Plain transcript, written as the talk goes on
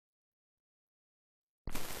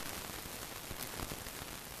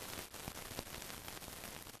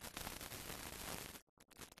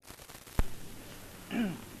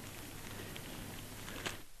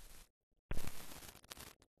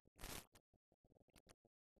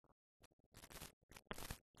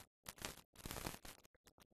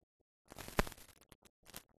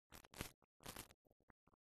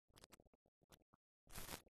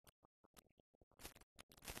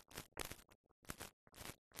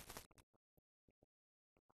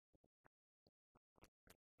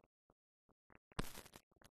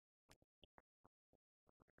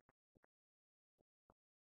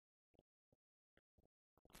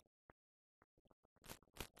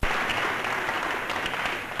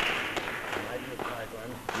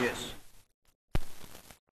Yes.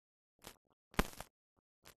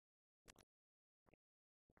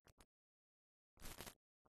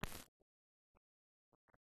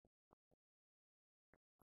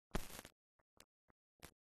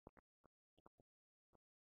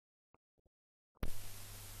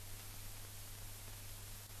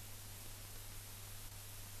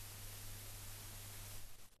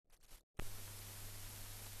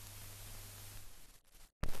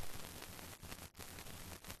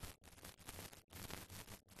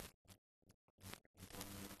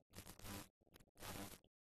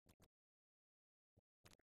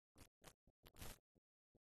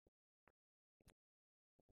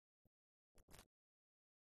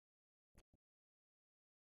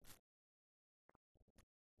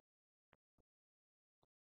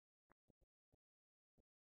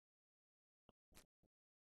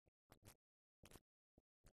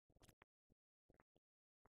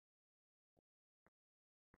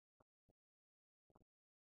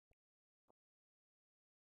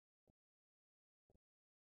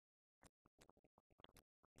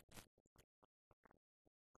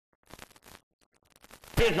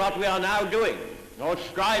 That is what we are now doing, or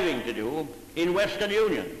striving to do, in Western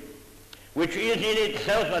Union, which is in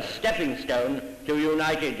itself a stepping stone to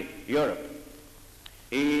united Europe.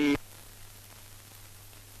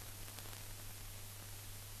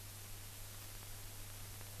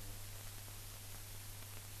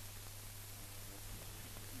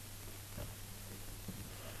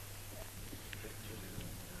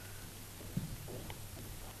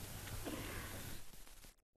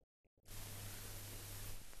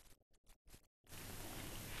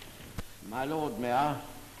 My Lord Mayor,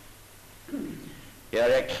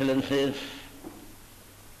 Your Excellencies,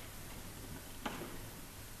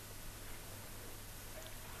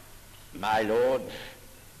 my lords,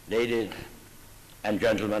 ladies and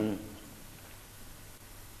gentlemen,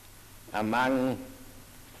 among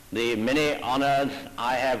the many honors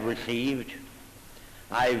I have received,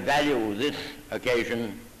 I value this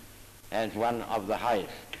occasion as one of the highest.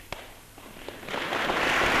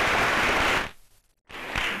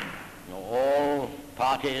 All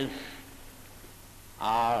parties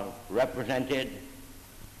are represented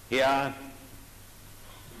here.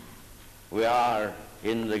 We are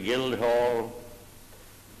in the Guildhall,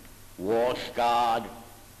 war-scarred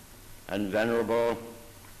and venerable,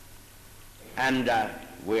 and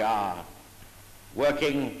we are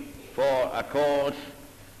working for a cause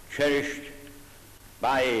cherished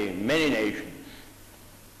by many nations,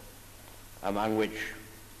 among which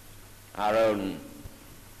our own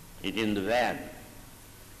is in the van.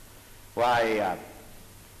 Why,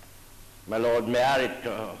 my Lord Mayor, it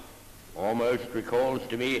almost recalls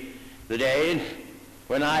to me the days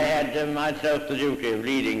when I had myself the duty of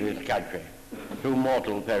leading this country through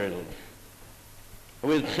mortal perils,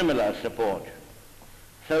 with similar support,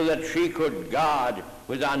 so that she could guard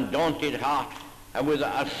with undaunted heart and with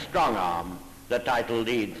a strong arm the title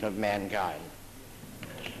deeds of mankind.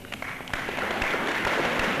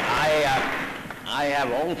 I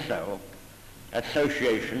have also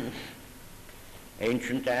associations,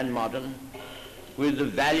 ancient and modern, with the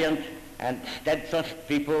valiant and steadfast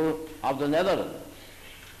people of the Netherlands.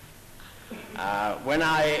 When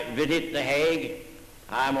I visit The Hague,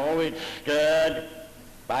 I am always stirred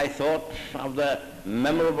by thoughts of the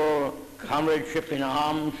memorable comradeship in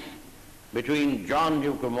arms between John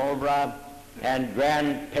Duke of Marlborough and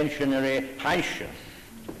Grand Pensionary Heinsius.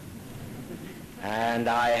 And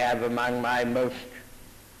I have among my most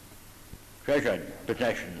treasured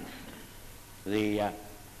possessions the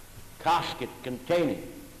casket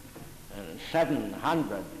containing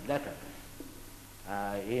 700 letters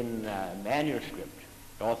in manuscript,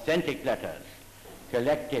 authentic letters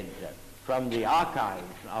collected from the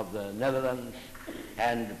archives of the Netherlands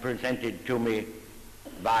and presented to me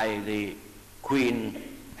by the Queen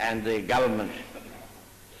and the government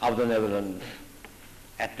of the Netherlands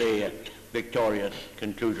at the victorious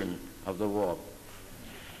conclusion of the war.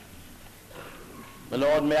 My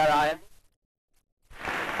Lord Mayor, I am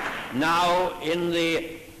now in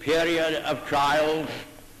the period of trials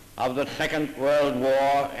of the Second World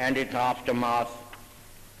War and its aftermath,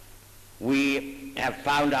 we have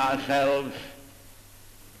found ourselves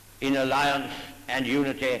in alliance and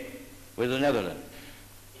unity with the Netherlands.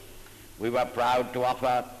 We were proud to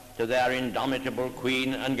offer to their indomitable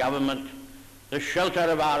Queen and government the shelter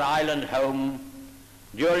of our island home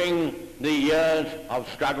during the years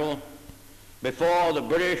of struggle before the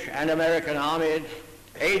British and American armies,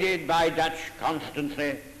 aided by Dutch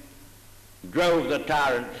constancy, drove the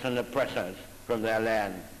tyrants and oppressors from their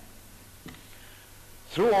land.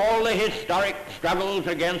 Through all the historic struggles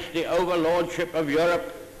against the overlordship of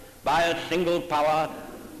Europe by a single power,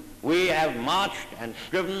 we have marched and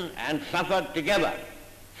striven and suffered together,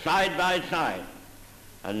 side by side,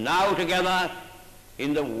 and now together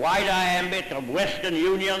in the wider ambit of Western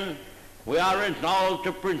Union, we are resolved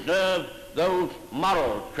to preserve those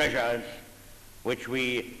moral treasures which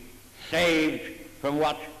we saved from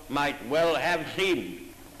what might well have seemed,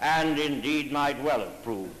 and indeed might well have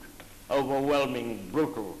proved, overwhelming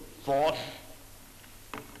brutal force.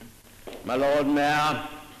 My Lord Mayor,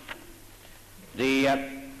 this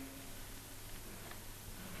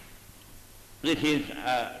is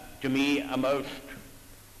to me a most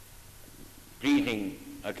pleasing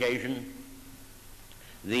occasion.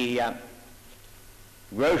 The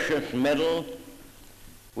Grotius Medal,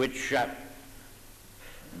 which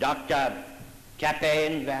Dr.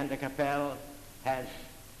 Kappeyne Van de Coppello has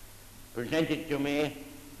presented to me,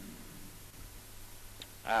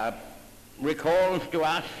 recalls to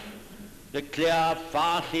us the clear,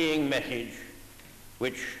 far-seeing message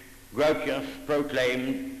which Grotius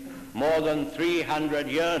proclaimed more than 300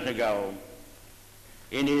 years ago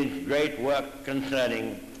in his great work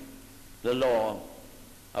concerning the law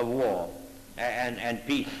of war and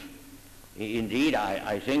peace. Indeed,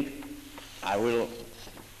 I think I will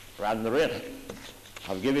run the risk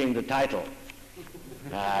of giving the title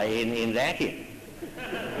in Latin,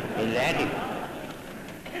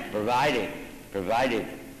 provided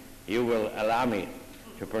you will allow me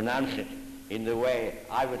to pronounce it in the way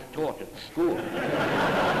I was taught at school.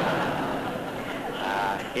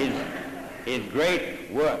 His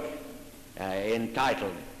great work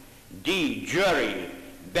entitled De Jure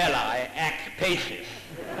Belli Ac Pacis,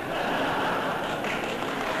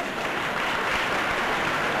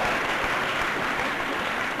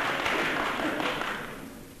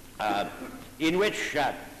 in which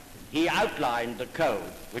he outlined the code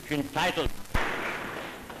which entitled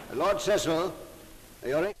Lord Cecil,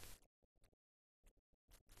 Your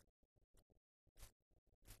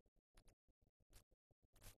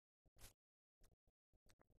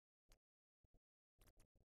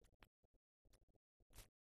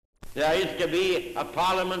there is to be a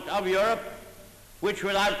Parliament of Europe which,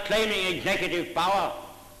 without claiming executive power,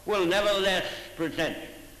 will nevertheless present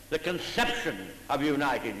the conception of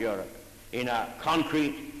united Europe in a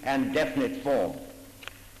concrete and definite form.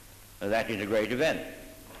 That is a great event.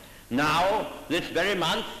 Now, this very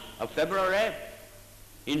month of February,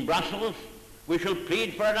 in Brussels, we shall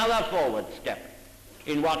plead for another forward step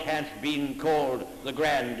in what has been called the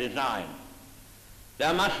grand design.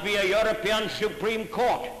 There must be a European Supreme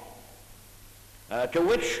Court to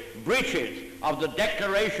which breaches of the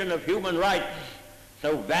Declaration of Human Rights,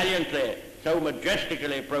 so valiantly, so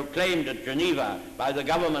majestically proclaimed at Geneva by the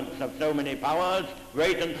governments of so many powers,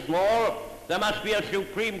 great and small, there must be a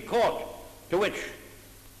Supreme Court to which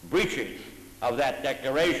breaches of that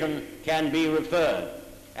declaration can be referred,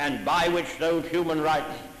 and by which those human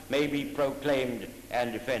rights may be proclaimed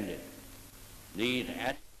and defended. These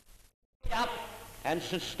up and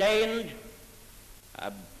sustained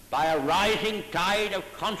by a rising tide of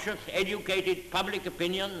conscious, educated public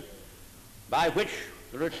opinion, by which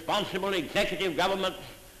the responsible executive governments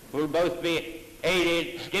will both be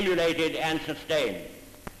aided, stimulated, and sustained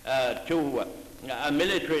to a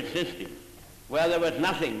military system where there was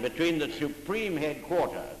nothing between the supreme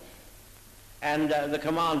headquarters and the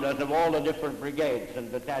commanders of all the different brigades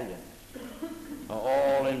and battalions,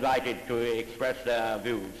 all invited to express their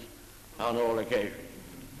views on all occasions.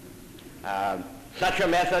 Such a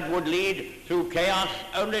method would lead through chaos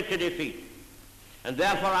only to defeat. And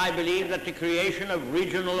therefore I believe that the creation of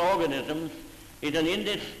regional organisms is an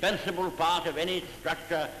indispensable part of any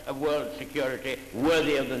structure of world security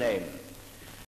worthy of the name.